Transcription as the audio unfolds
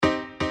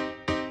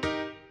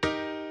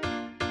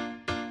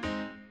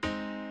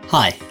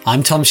Hi,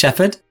 I'm Tom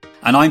Shepherd.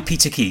 And I'm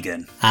Peter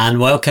Keegan. And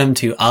welcome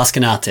to Ask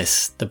an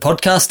Artist, the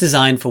podcast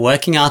designed for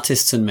working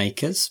artists and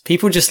makers,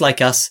 people just like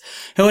us,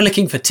 who are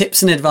looking for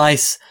tips and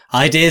advice,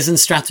 ideas and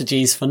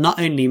strategies for not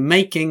only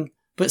making,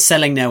 but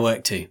selling their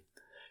work too.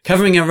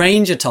 Covering a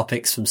range of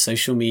topics from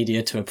social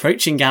media to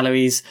approaching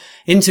galleries,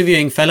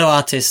 interviewing fellow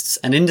artists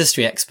and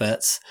industry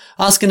experts,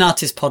 Ask an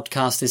Artist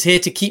podcast is here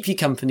to keep you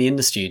company in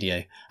the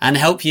studio and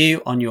help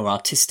you on your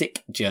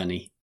artistic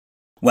journey.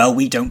 Well,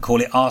 we don't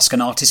call it Ask an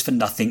Artist for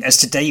nothing, as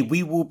today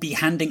we will be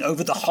handing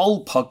over the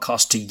whole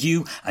podcast to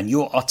you and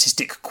your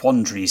artistic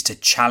quandaries to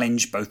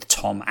challenge both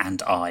Tom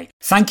and I.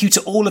 Thank you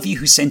to all of you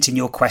who sent in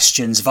your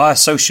questions via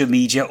social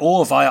media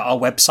or via our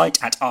website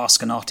at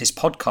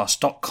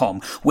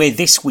askanartistpodcast.com, where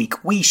this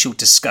week we shall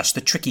discuss the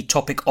tricky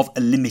topic of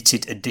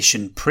limited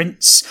edition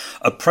prints,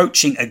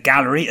 approaching a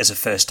gallery as a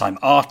first-time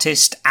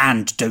artist,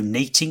 and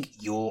donating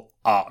your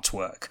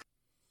artwork.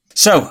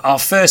 So, our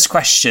first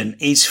question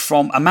is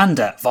from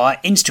Amanda via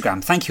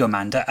Instagram. Thank you,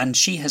 Amanda. And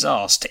she has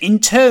asked, in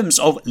terms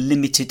of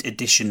limited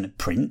edition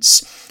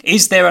prints,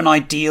 is there an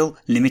ideal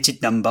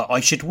limited number I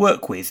should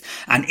work with?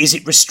 And is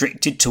it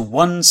restricted to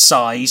one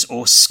size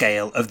or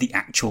scale of the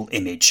actual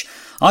image?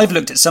 I've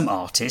looked at some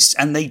artists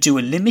and they do a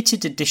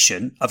limited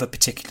edition of a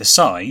particular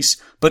size,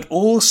 but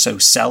also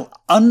sell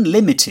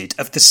unlimited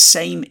of the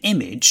same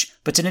image,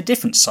 but in a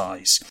different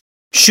size.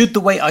 Should the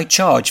way I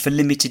charge for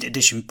limited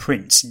edition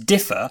prints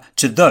differ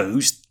to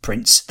those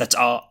prints that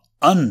are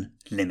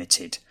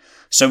unlimited?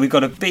 So we've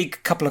got a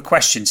big couple of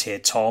questions here,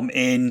 Tom.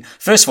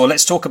 First of all,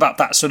 let's talk about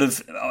that sort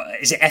of,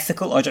 is it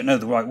ethical? I don't know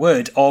the right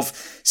word, of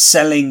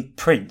selling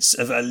prints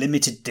of a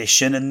limited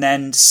edition and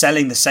then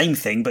selling the same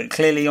thing, but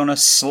clearly on a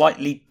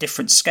slightly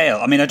different scale.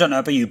 I mean, I don't know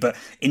about you, but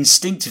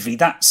instinctively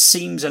that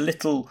seems a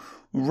little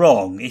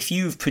wrong. If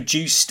you've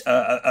produced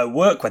a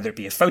work, whether it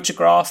be a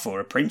photograph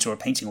or a print or a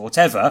painting or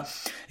whatever,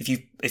 if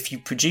you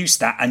produce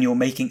that and you're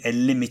making a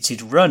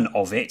limited run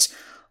of it,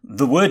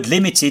 the word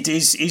limited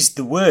is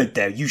the word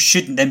there. You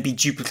shouldn't then be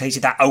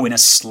duplicating that, in a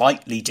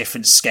slightly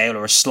different scale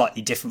or a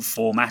slightly different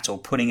format or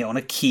putting it on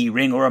a key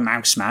ring or a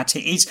mouse mat.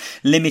 It is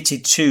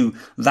limited to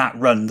that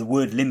run. The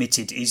word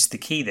limited is the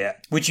key there.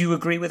 Would you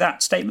agree with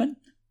that statement?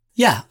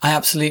 Yeah, I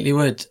absolutely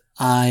would.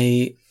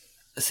 I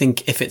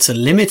think if it's a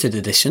limited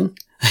edition,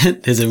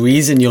 there's a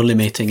reason you're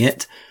limiting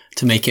it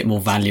to make it more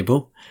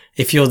valuable.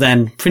 If you're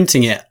then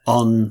printing it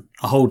on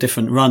a whole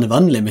different run of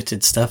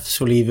unlimited stuff,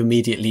 surely you've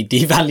immediately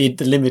devalued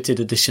the limited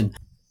edition.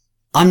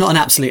 I'm not an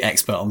absolute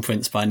expert on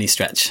prints by any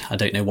stretch. I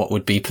don't know what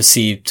would be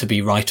perceived to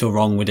be right or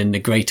wrong within the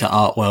greater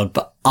art world,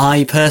 but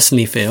I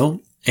personally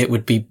feel it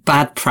would be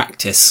bad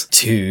practice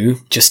to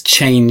just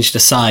change the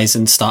size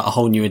and start a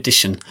whole new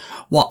edition.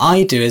 What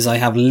I do is I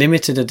have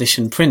limited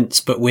edition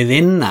prints, but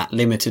within that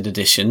limited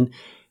edition,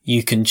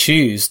 you can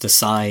choose the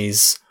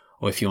size,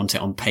 or if you want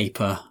it on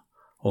paper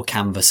or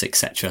canvas,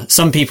 etc.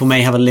 Some people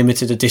may have a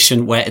limited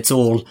edition where it's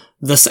all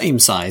the same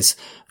size,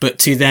 but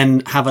to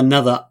then have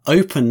another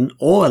open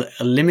or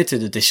a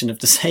limited edition of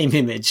the same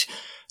image,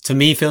 to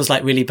me feels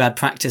like really bad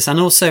practice. And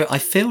also I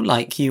feel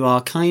like you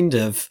are kind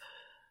of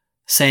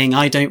saying,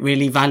 I don't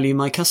really value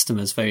my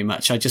customers very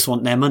much. I just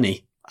want their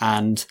money.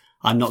 And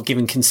I'm not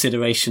giving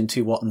consideration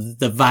to what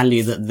the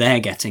value that they're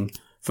getting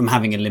from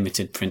having a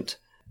limited print.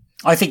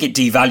 I think it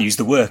devalues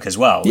the work as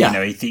well. Yeah.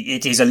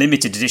 It is a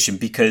limited edition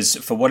because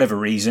for whatever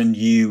reason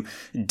you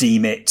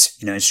deem it,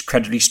 an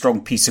incredibly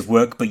strong piece of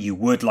work, but you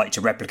would like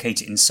to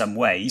replicate it in some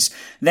ways.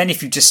 Then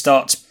if you just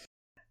start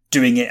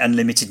doing it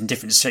unlimited in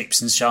different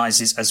shapes and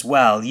sizes as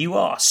well, you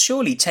are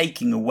surely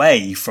taking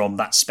away from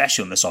that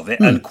specialness of it.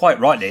 And quite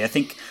rightly, I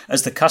think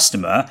as the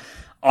customer,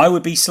 I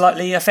would be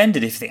slightly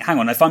offended if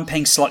I'm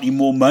paying slightly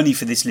more money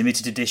for this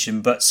limited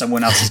edition, but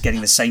someone else is getting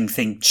the same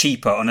thing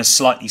cheaper on a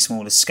slightly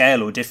smaller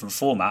scale or different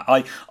format.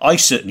 I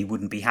certainly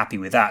wouldn't be happy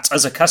with that.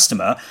 As a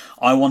customer,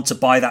 I want to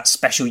buy that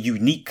special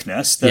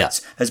uniqueness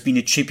that has been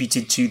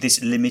attributed to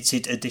this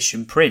limited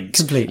edition print.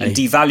 Completely. And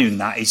devaluing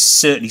that is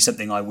certainly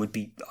something I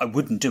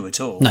wouldn't do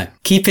at all. No,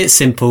 keep it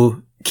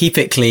simple, keep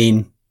it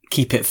clean,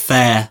 keep it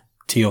fair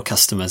to your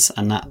customers.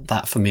 And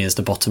that for me is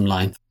the bottom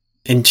line.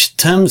 In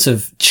terms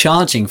of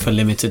charging for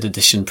limited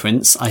edition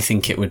prints, I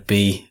think it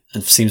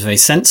seems very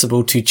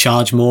sensible to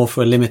charge more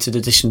for a limited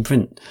edition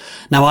print.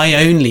 Now, I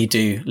only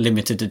do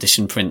limited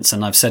edition prints,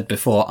 and I've said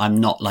before, I'm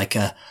not like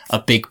a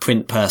big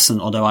print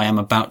person, although I am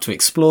about to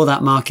explore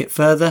that market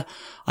further.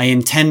 I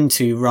intend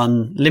to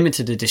run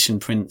limited edition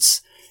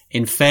prints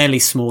in fairly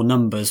small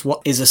numbers.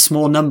 What is a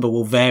small number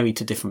will vary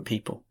to different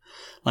people.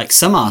 Like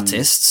some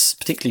artists,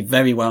 particularly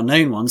very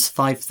well-known ones,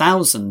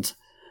 5,000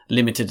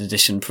 limited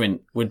edition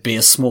print would be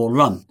a small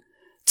run.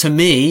 To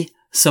me,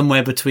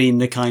 somewhere between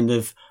the kind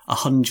of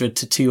 100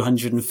 to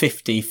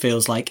 250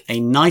 feels like a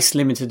nice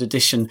limited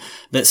edition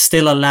that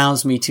still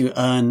allows me to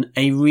earn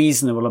a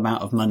reasonable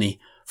amount of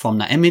money from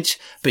that image.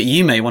 But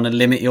you may want to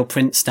limit your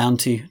prints down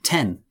to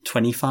 10,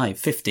 25,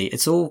 50.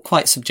 It's all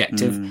quite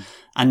subjective.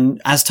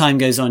 And as time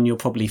goes on, you'll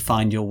probably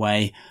find your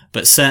way.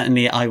 But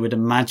certainly I would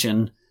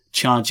imagine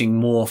charging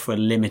more for a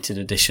limited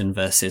edition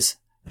versus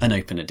an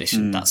open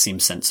edition. That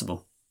seems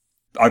sensible.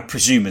 I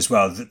presume as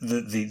well that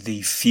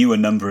the fewer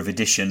number of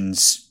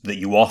editions that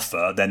you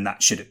offer, then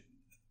that should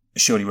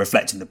surely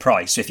reflect in the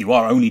price. So if you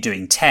are only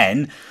doing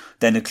 10,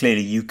 then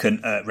clearly you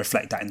can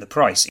reflect that in the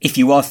price. If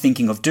you are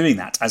thinking of doing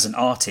that as an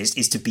artist,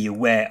 is to be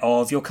aware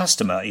of your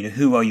customer.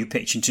 Who are you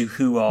pitching to?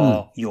 Who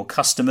are your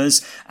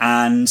customers?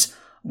 And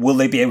will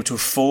they be able to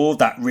afford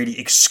that really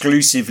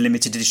exclusive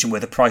limited edition where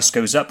the price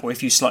goes up? Or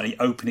if you slightly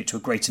open it to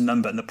a greater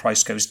number and the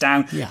price goes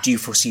down, do you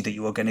foresee that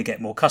you are going to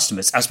get more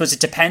customers? I suppose it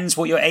depends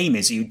what your aim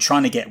is. Are you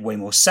trying to get way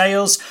more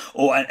sales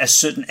or a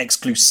certain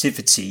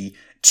exclusivity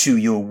to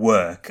your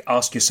work?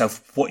 Ask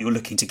yourself what you're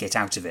looking to get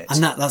out of it.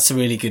 And that's a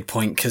really good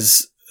point,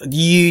 because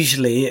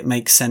usually it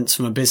makes sense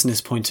from a business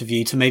point of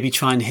view to maybe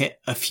try and hit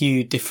a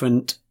few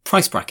different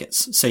price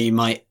brackets. So you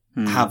might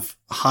have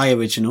high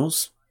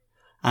originals,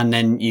 and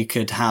then you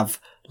could have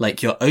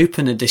like your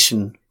open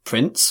edition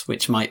prints,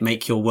 which might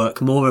make your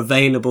work more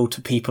available to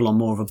people on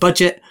more of a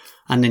budget.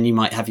 And then you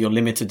might have your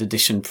limited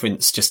edition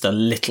prints just a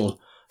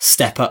little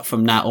step up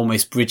from that,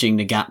 almost bridging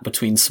the gap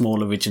between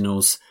small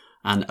originals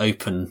and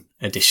open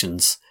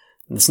editions.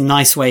 And it's a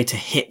nice way to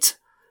hit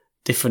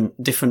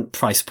different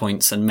price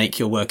points and make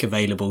your work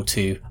available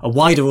to a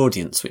wider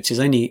audience, which is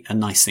only a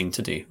nice thing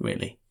to do,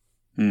 really.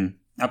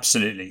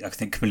 Absolutely. I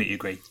think completely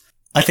agree.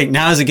 I think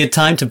now is a good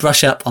time to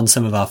brush up on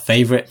some of our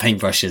favourite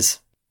paintbrushes.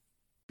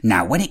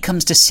 Now, when it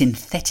comes to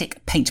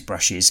synthetic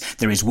paintbrushes,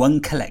 there is one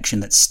collection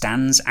that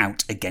stands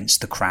out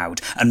against the crowd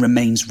and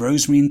remains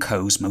Rosemary &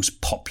 Co.'s most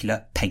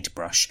popular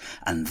paintbrush,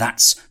 and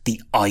that's the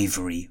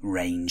Ivory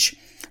range.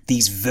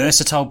 These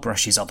versatile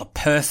brushes are the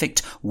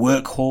perfect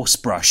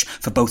workhorse brush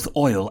for both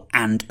oil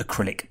and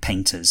acrylic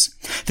painters.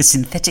 The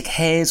synthetic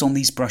hairs on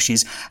these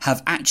brushes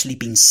have actually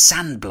been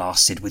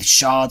sandblasted with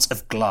shards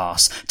of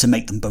glass to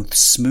make them both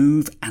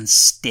smooth and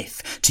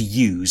stiff to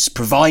use,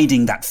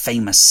 providing that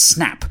famous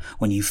snap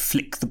when you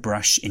flick the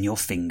brush in your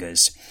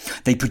fingers.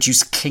 They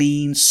produce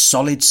clean,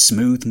 solid,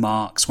 smooth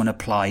marks when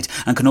applied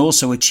and can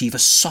also achieve a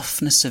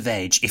softness of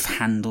edge if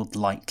handled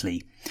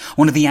lightly.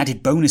 One of the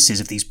added bonuses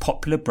of these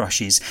popular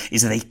brushes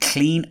is that they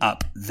clean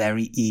up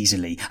very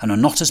easily and are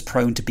not as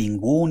prone to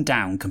being worn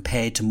down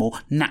compared to more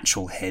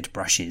natural haired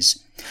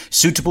brushes.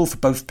 Suitable for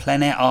both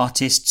plein air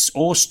artists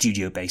or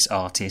studio-based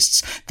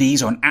artists,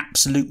 these are an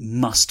absolute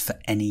must for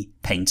any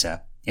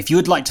painter. If you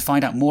would like to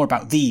find out more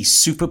about these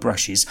super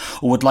brushes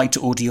or would like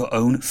to order your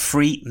own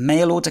free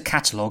mail order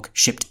catalogue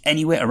shipped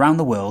anywhere around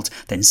the world,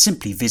 then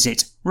simply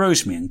visit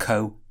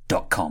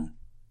rosemaryandco.com.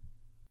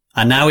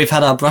 And now we've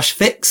had our brush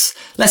fix,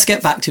 let's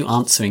get back to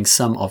answering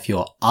some of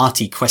your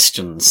arty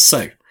questions.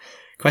 So,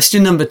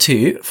 question number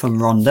 2 from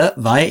Rhonda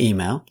via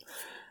email.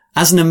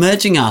 As an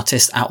emerging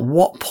artist, at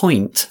what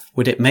point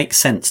would it make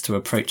sense to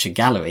approach a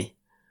gallery?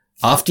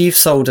 After you've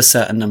sold a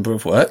certain number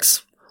of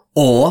works,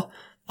 or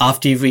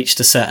after you've reached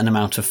a certain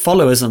amount of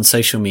followers on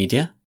social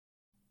media,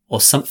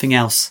 or something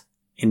else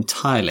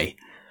entirely?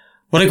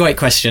 What a great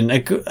question.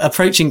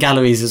 Approaching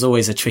galleries is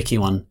always a tricky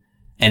one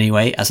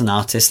anyway, as an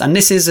artist. And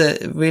this is a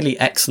really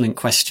excellent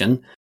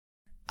question.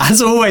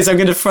 As always, I'm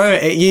going to throw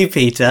it at you,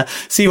 Peter,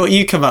 see what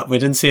you come up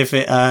with and see if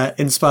it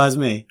inspires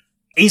me.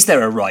 Is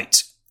there a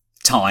right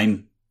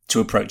time to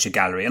approach a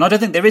gallery? And I don't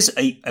think there is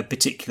a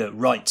particular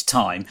right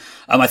time.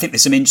 I think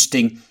there's some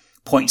interesting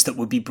points that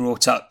would be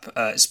brought up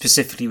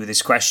specifically with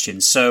this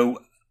question.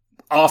 So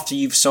after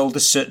you've sold a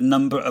certain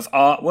number of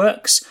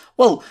artworks,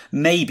 well,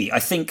 maybe. I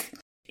think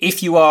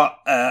if you are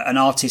an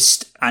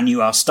artist and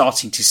you are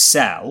starting to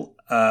sell,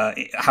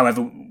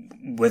 however,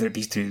 whether it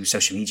be through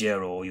social media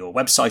or your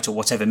website or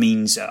whatever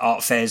means,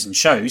 art fairs and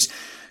shows,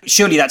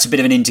 surely that's a bit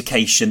of an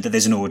indication that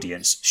there's an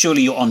audience.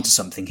 Surely you're onto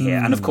something here.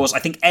 And of course, I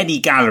think any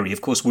gallery,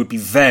 of course, would be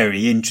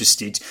very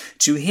interested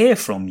to hear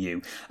from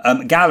you.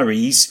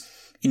 Galleries,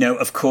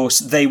 of course,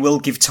 they will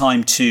give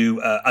time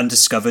to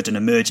undiscovered and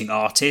emerging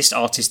artists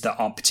that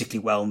aren't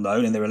particularly well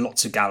known. And there are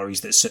lots of galleries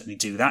that certainly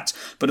do that.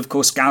 But of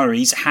course,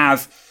 galleries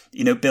have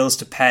bills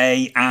to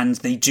pay, and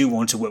they do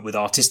want to work with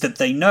artists that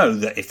they know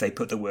that if they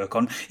put the work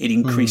on, it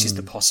increases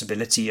the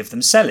possibility of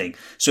them selling.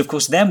 So, of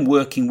course, them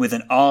working with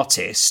an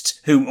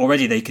artist whom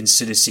already they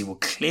consider, well,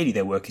 clearly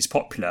their work is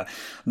popular,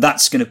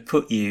 that's going to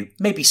put you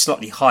maybe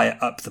slightly higher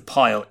up the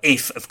pile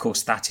if, of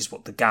course, that is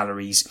what the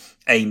gallery's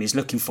aim is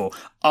looking for.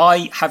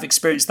 I have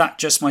experienced that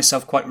just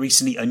myself quite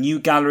recently. A new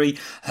gallery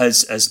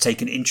has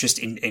taken interest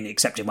in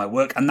accepting my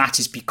work, and that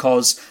is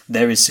because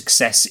there is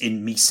success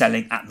in me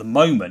selling at the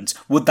moment.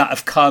 Would that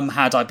have come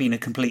had I been a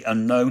complete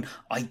unknown?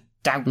 I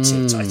doubt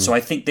it. So I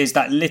think there's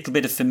that little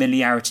bit of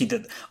familiarity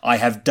that I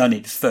have done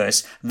it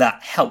first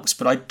that helps,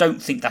 but I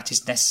don't think that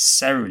is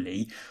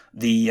necessarily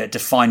the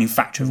defining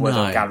factor of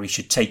whether a gallery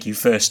should take you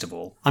first of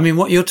all. I mean,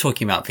 what you're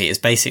talking about, Pete, is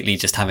basically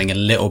just having a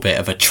little bit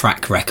of a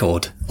track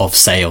record of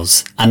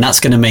sales, and that's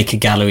going to make a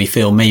gallery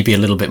feel maybe a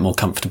little bit more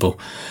comfortable.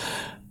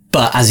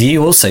 But as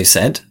you also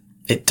said,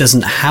 it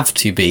doesn't have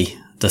to be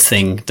the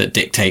thing that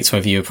dictates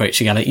whether you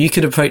approach a gallery. You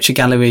could approach a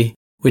gallery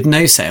with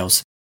no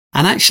sales.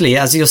 And actually,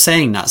 as you're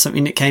saying that,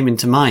 something that came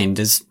into mind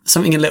is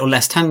something a little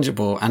less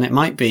tangible, and it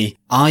might be,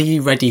 are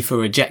you ready for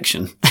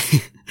rejection?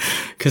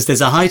 Because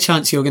there's a high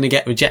chance you're going to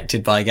get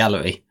rejected by a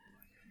gallery.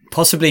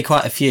 possibly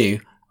quite a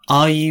few.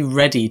 Are you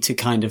ready to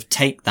kind of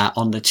take that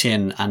on the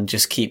chin and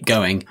just keep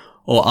going?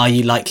 Or are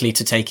you likely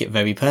to take it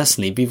very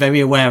personally? Be very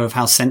aware of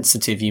how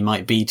sensitive you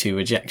might be to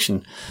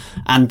rejection.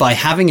 And by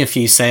having a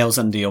few sales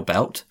under your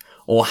belt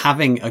or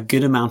having a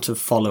good amount of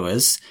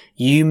followers,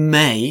 you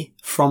may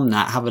from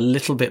that have a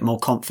little bit more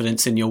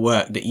confidence in your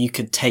work that you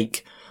could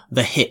take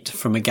the hit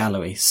from a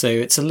gallery. So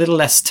it's a little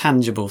less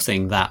tangible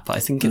thing but I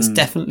think it's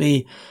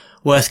definitely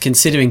worth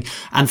considering.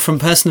 And from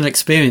personal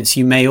experience,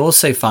 you may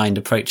also find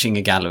approaching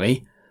a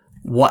gallery,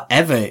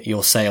 whatever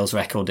your sales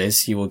record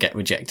is, you will get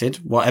rejected,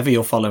 whatever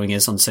your following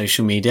is on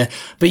social media.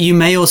 But you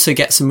may also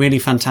get some really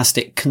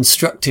fantastic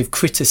constructive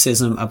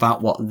criticism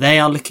about what they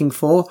are looking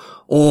for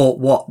or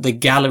what the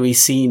gallery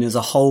scene as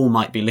a whole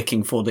might be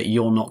looking for that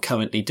you're not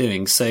currently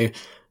doing. So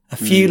a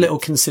few little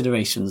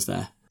considerations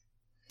there.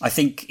 I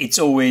think it's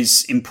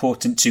always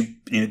important to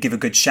give a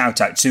good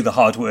shout out to the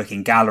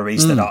hardworking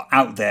galleries that are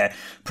out there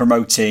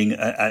promoting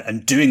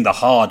and doing the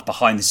hard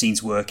behind the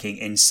scenes working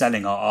in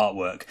selling our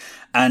artwork.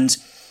 And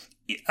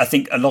I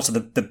think a lot of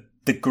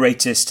the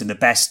greatest and the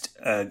best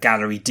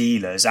gallery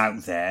dealers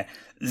out there,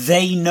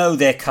 they know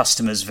their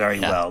customers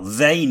very well.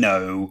 They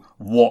know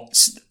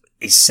what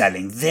is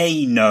selling.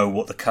 They know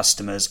what the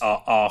customers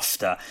are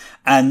after.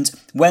 And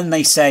when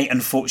they say,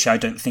 unfortunately, I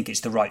don't think it's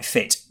the right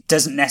fit,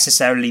 doesn't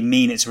necessarily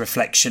mean it's a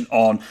reflection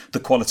on the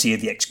quality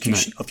of the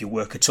execution of your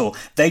work at all.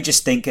 They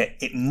just think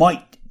it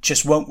might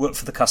just won't work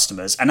for the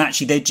customers. And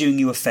actually they're doing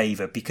you a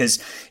favour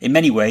because in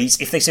many ways,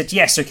 if they said,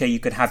 yes, okay, you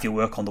could have your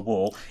work on the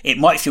wall, it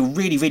might feel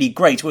really, really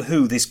great.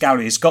 Woohoo, this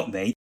gallery has got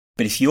me.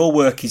 But if your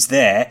work is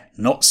there,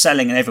 not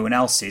selling and everyone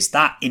else's,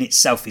 that in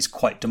itself is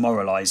quite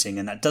demoralising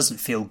and that doesn't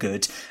feel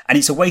good. And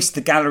it's a waste of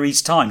the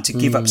gallery's time to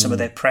give up some of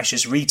their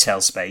precious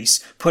retail space,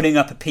 putting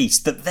up a piece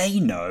that they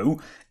know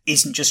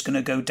isn't just going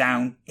to go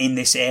down in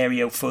this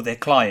area for their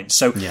clients.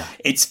 So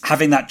it's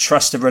having that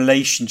trusted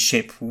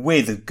relationship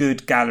with a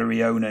good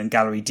gallery owner and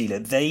gallery dealer.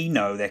 They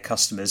know their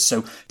customers.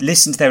 So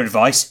listen to their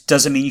advice.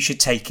 Doesn't mean you should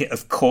take it,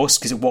 of course,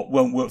 because what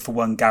won't work for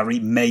one gallery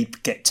may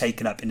get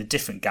taken up in a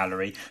different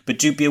gallery. But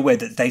do be aware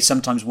that they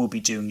sometimes will be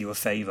doing you a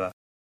favour.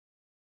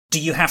 Do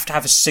you have to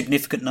have a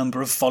significant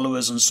number of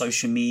followers on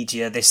social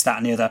media, this, that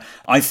and the other?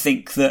 I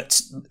think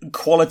that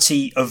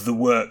quality of the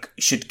work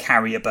should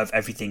carry above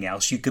everything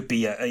else. You could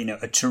be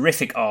a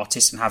terrific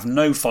artist and have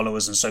no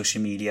followers on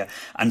social media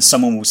and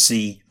someone will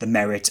see the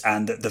merit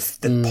and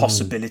the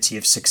possibility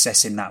of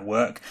success in that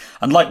work.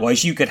 And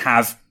likewise, you could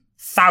have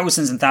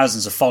thousands and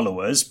thousands of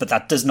followers, but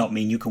that does not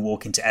mean you can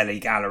walk into LA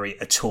Gallery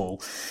at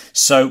all.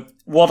 So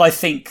what I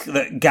think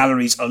that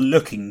galleries are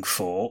looking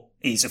for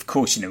is, of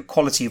course,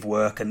 quality of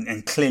work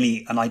and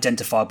clearly an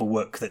identifiable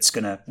work that's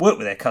going to work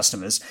with their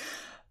customers.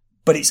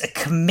 But it's a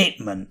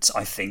commitment,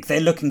 I think.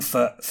 They're looking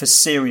for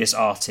serious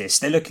artists.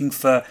 They're looking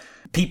for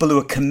people who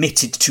are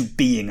committed to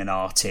being an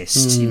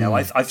artist.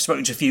 I've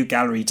spoken to a few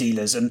gallery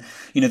dealers and,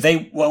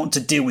 they want to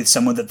deal with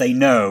someone that they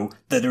know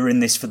that are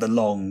in this for the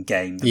long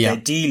game. That they're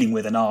dealing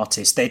with an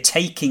artist. They're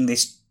taking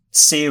this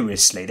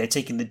seriously. They're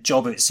taking the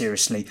job of it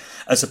seriously,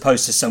 as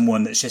opposed to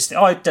someone that's just,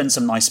 I've done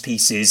some nice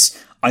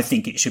pieces. I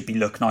think it should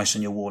look nice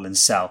on your wall and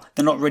sell.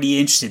 They're not really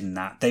interested in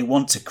that. They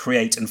want to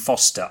create and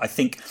foster, I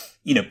think,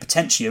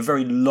 potentially a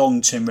very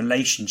long-term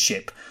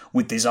relationship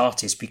with this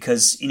artist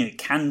because, it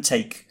can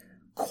take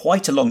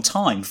quite a long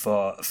time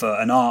for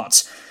an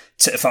artist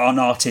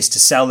to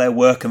sell their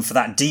work and for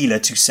that dealer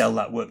to sell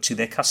that work to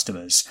their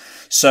customers.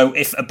 So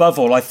if above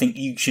all, I think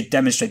you should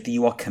demonstrate that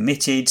you are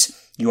committed,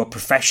 you are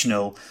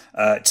professional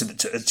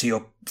to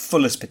your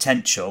fullest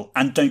potential,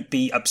 and don't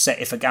be upset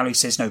if a gallery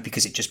says no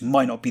because it just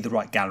might not be the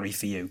right gallery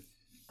for you.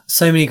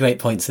 So many great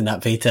points in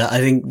that, Peter. I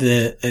think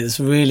it's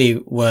really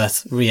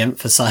worth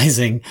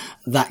re-emphasizing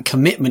that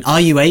commitment. Are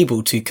you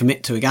able to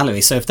commit to a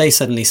gallery? So if they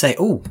suddenly say,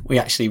 oh, we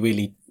actually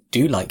really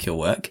do like your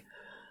work,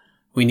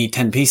 we need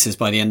 10 pieces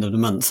by the end of the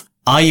month.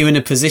 Are you in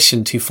a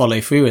position to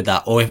follow through with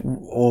that?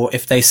 Or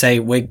if they say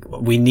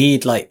we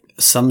need like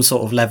some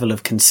sort of level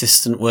of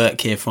consistent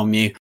work here from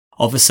you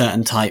of a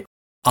certain type,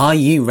 are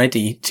you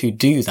ready to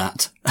do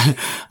that?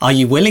 Are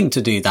you willing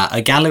to do that?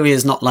 A gallery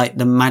is not like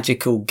the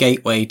magical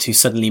gateway to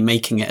suddenly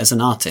making it as an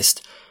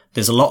artist.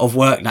 There's a lot of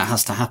work that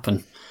has to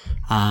happen.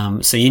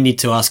 So you need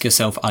to ask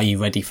yourself, are you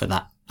ready for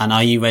that? And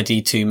are you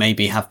ready to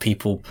maybe have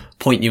people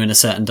point you in a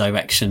certain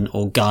direction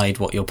or guide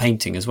what you're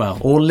painting as well?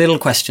 All little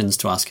questions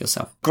to ask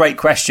yourself. Great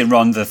question,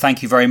 Rhonda.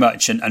 Thank you very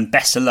much and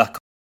best of luck.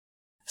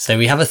 So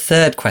we have a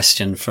third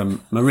question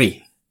from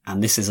Marie.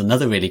 And this is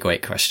another really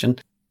great question.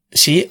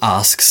 She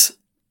asks,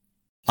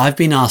 I've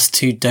been asked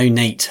to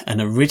donate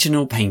an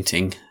original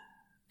painting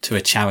to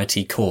a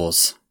charity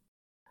cause.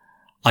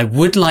 I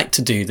would like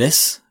to do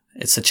this.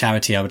 It's a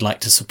charity I would like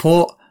to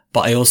support,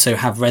 but I also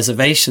have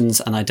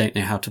reservations and I don't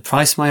know how to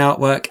price my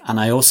artwork. And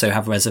I also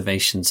have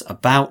reservations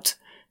about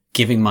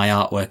giving my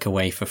artwork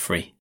away for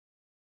free.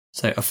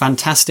 So a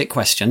fantastic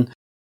question.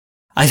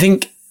 I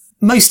think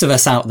most of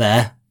us out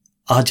there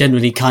are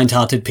generally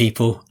kind-hearted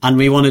people and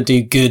we want to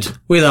do good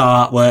with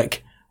our artwork.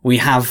 We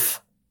have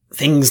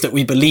things that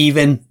we believe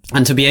in,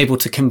 and to be able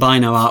to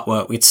combine our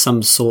artwork with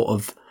some sort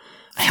of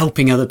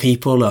helping other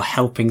people or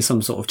helping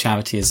some sort of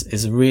charity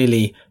is a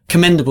really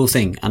commendable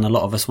thing. And a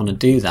lot of us want to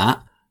do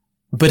that.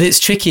 But it's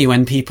tricky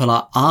when people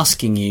are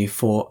asking you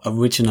for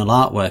original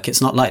artwork.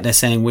 It's not like they're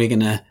saying, we're going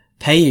to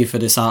pay you for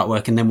this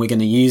artwork and then we're going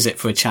to use it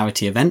for a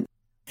charity event.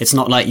 It's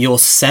not like you're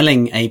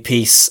selling a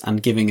piece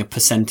and giving a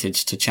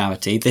percentage to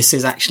charity. This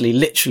is actually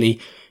literally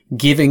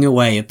giving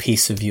away a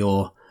piece of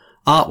your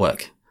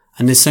artwork.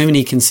 And there's so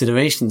many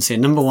considerations here.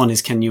 Number one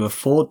is, can you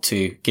afford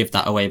to give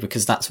that away?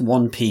 Because that's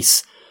one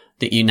piece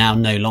that you now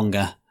no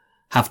longer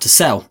have to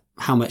sell.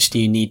 How much do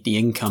you need the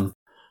income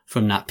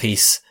from that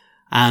piece?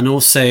 And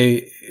also,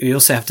 we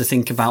also have to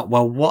think about,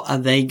 well, what are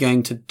they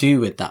going to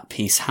do with that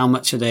piece? How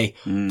much are they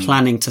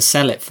planning to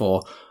sell it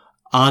for?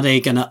 Are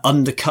they going to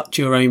undercut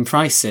your own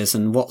prices?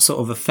 And what sort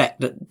of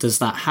effect does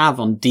that have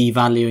on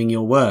devaluing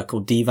your work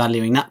or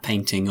devaluing that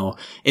painting? Or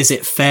is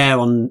it fair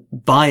on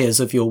buyers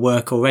of your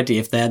work already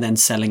if they're then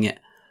selling it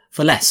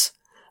for less?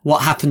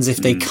 What happens if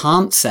they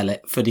can't sell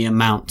it for the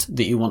amount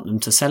that you want them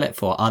to sell it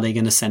for? Are they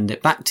going to send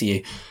it back to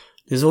you?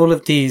 There's all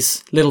of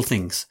these little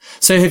things.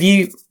 So have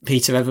you,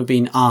 Peter, ever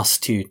been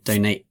asked to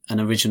donate an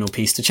original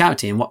piece to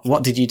charity? And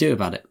what did you do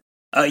about it?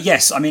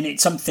 Yes, I mean,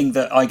 it's something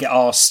that I get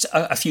asked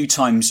a few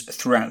times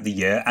throughout the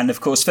year. And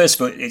of course, first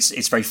of all,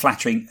 it's very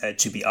flattering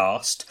to be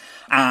asked.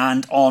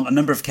 And on a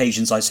number of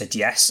occasions, I said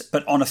yes.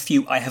 But on a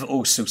few, I have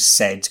also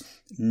said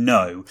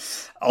no.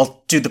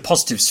 I'll do the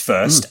positives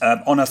first.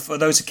 For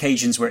those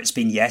occasions where it's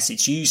been yes,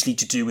 it's usually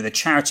to do with a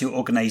charity or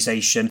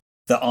organisation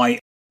that I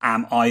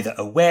am either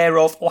aware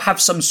of or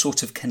have some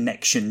sort of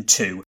connection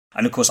to.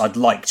 And of course, I'd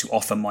like to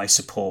offer my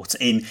support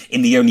in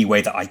the only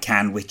way that I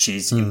can, which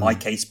is, in my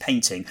case,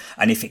 painting.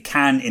 And if it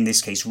can, in this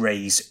case,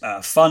 raise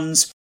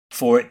funds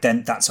for it,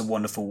 then that's a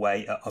wonderful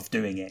way of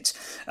doing it.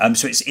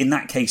 So it's in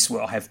that case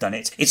where I have done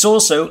it.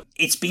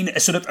 It's been a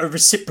sort of a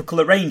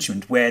reciprocal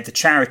arrangement where the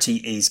charity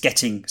is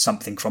getting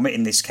something from it,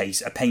 in this case,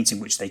 a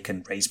painting which they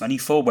can raise money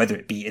for, whether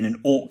it be in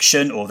an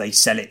auction or they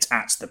sell it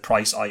at the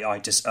price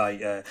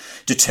I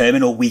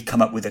determine, or we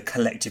come up with a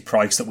collective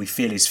price that we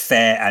feel is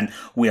fair and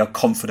we are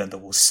confident that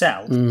will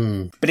sell.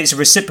 But it's a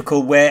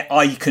reciprocal where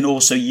I can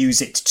also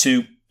use it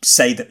to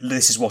say that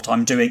this is what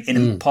I'm doing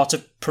in part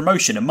of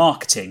promotion and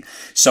marketing.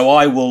 So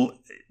I will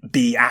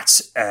be at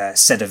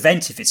said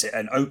event if it's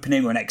an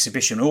opening or an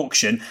exhibition or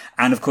auction.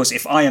 And of course,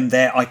 if I am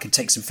there, I can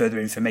take some further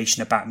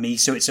information about me.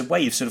 So it's a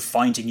way of sort of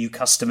finding new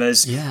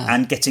customers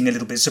and getting a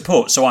little bit of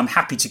support. So I'm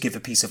happy to give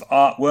a piece of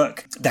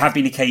artwork. There have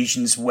been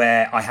occasions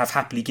where I have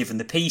happily given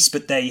the piece,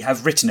 but they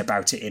have written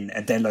about it in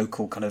their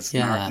local kind of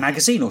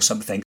magazine or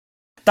something.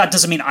 That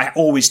doesn't mean I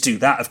always do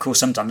that. Of course,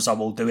 sometimes I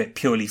will do it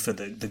purely for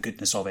the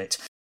goodness of it.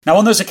 Now,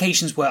 on those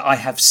occasions where I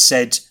have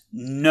said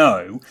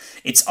no,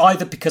 it's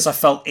either because I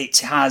felt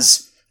it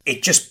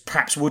just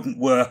perhaps wouldn't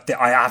work,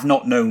 that I have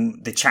not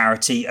known the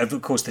charity.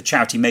 Of course, the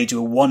charity may do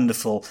a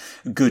wonderful,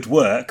 good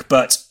work,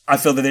 but I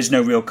feel that there's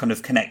no real kind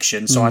of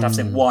connection. So I'd have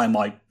to say, why am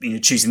I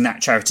choosing that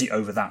charity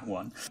over that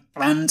one?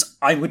 And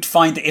I would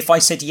find that if I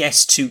said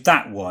yes to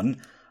that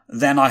one,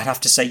 then I'd have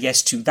to say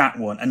yes to that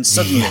one. And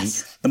suddenly,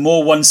 the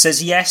more one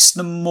says yes,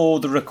 the more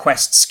the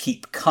requests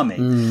keep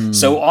coming.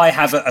 So I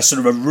have a sort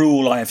of a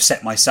rule I have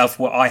set myself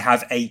where I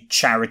have a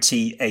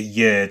charity a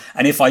year.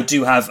 And if I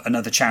do have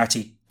another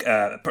charity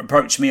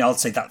approach me, I'll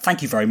say that,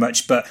 thank you very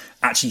much, but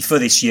actually for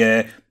this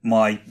year,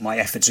 my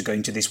efforts are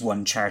going to this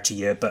one charity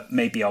year, but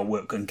maybe I'll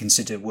work and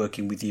consider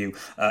working with you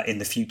in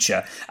the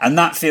future. And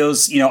that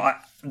feels,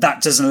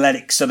 that doesn't let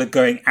it sort of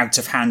going out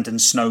of hand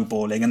and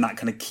snowballing, and that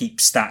kind of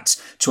keeps that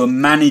to a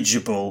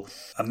manageable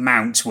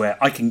amount where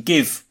I can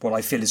give what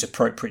I feel is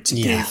appropriate to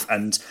give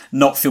and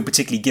not feel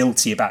particularly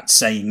guilty about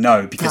saying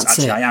no, because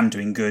I am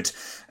doing good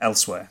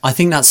elsewhere. I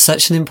think that's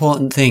such an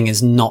important thing,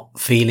 is not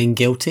feeling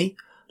guilty.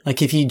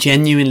 Like, if you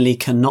genuinely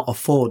cannot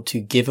afford to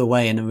give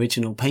away an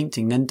original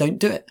painting, then don't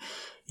do it.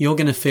 You're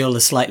going to feel a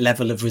slight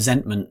level of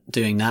resentment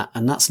doing that,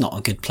 and that's not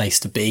a good place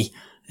to be.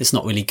 It's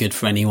not really good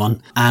for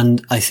anyone.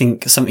 And I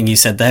think something you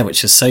said there,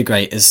 which is so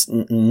great, is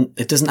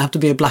it doesn't have to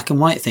be a black and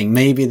white thing.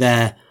 Maybe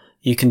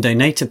you can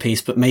donate a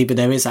piece, but maybe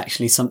there is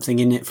actually something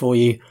in it for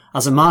you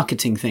as a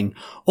marketing thing.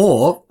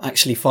 Or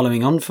actually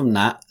following on from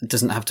that, it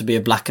doesn't have to be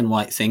a black and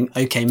white thing.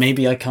 Okay,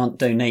 maybe I can't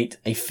donate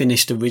a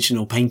finished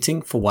original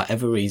painting for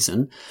whatever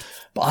reason,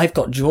 but I've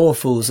got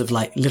drawerfuls of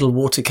like little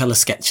watercolor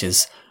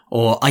sketches.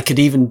 Or I could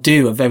even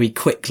do a very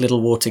quick little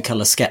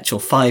watercolor sketch, or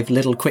 5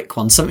 little quick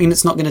ones, something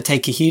that's not going to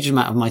take a huge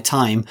amount of my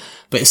time,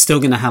 but it's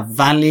still going to have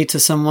value to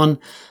someone.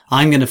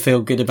 I'm going to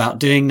feel good about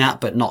doing that,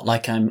 but not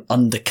like I'm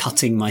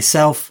undercutting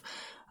myself.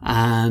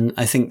 And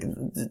I think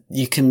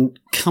you can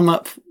come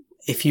up,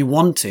 if you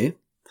want to,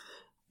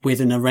 with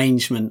an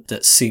arrangement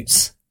that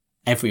suits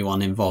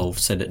everyone involved,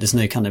 so that there's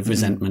no kind of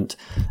resentment.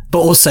 But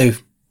also,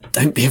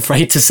 don't be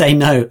afraid to say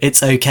no.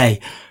 It's okay.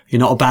 You're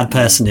not a bad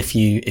person if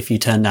you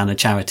turn down a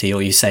charity,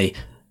 or you say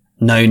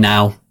no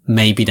now,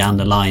 maybe down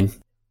the line.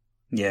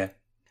 Yeah.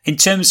 In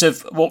terms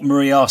of what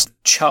Marie asked,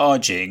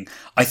 charging,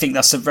 I think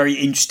that's a very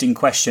interesting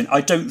question.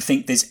 I don't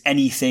think there's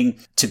anything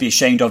to be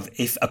ashamed of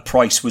if a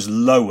price was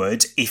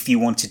lowered if you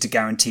wanted to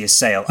guarantee a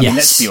sale. I mean,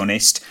 let's be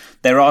honest,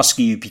 they're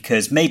asking you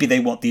because maybe they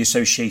want the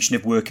association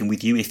of working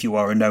with you if you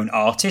are a known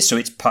artist, so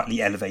it's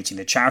partly elevating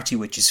the charity,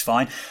 which is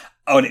fine.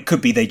 Oh, and it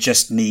could be they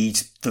just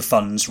need the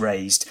funds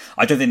raised.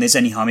 I don't think there's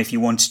any harm if you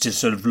wanted to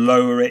sort of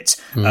lower it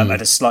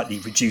at a slightly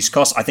reduced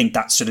cost. I think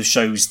that sort of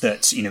shows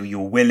that, you know,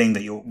 you're willing,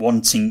 that you're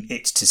wanting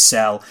it to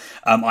sell.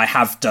 I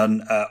have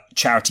done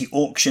charity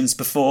auctions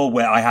before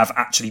where I have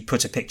actually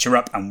put a picture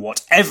up, and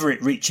whatever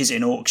it reaches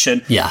in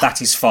auction,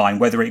 that is fine.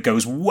 Whether it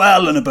goes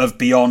well and above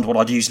beyond what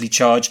I'd usually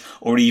charge,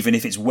 or even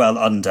if it's well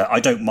under,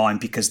 I don't mind,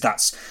 because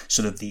that's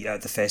sort of the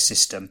fair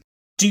system.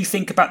 Do you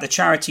think about the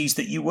charities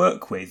that you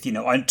work with? You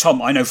know,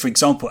 Tom, I know, for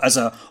example, as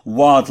a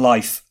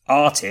wildlife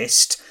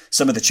artist,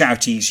 some of the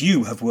charities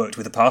you have worked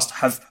with in the past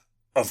have,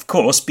 of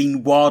course,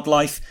 been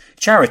wildlife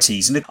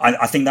charities. And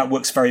I think that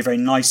works very, very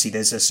nicely.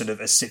 There's a sort of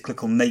a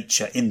cyclical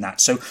nature in that.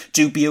 So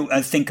do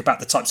think about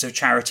the types of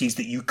charities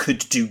that you could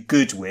do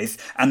good with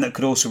and that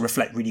could also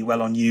reflect really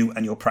well on you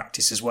and your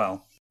practice as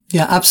well.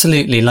 Yeah,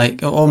 absolutely.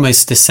 Like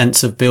almost this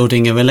sense of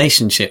building a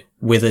relationship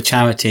with a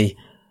charity,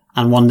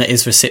 and one that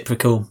is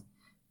reciprocal.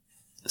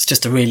 It's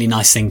just a really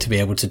nice thing to be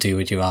able to do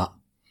with your art.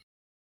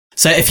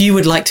 So if you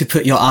would like to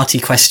put your arty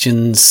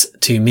questions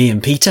to me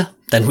and Peter,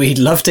 then we'd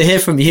love to hear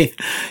from you.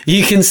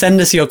 You can send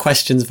us your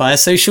questions via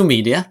social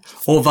media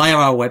or via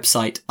our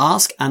website,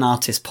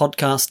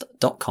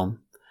 askanartistpodcast.com.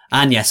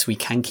 And yes, we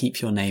can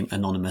keep your name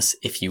anonymous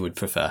if you would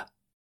prefer.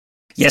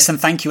 Yes,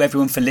 and thank you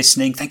everyone for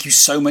listening. Thank you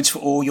so much for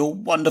all your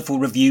wonderful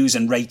reviews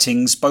and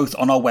ratings, both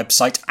on our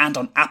website and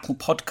on Apple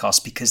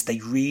Podcasts, because they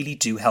really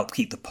do help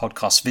keep the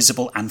podcast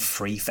visible and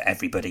free for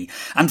everybody.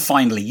 And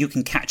finally, you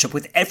can catch up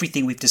with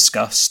everything we've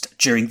discussed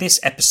during this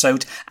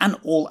episode and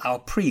all our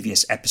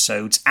previous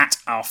episodes at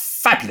our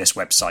fabulous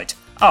website,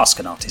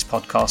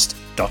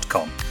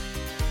 askanartistpodcast.com.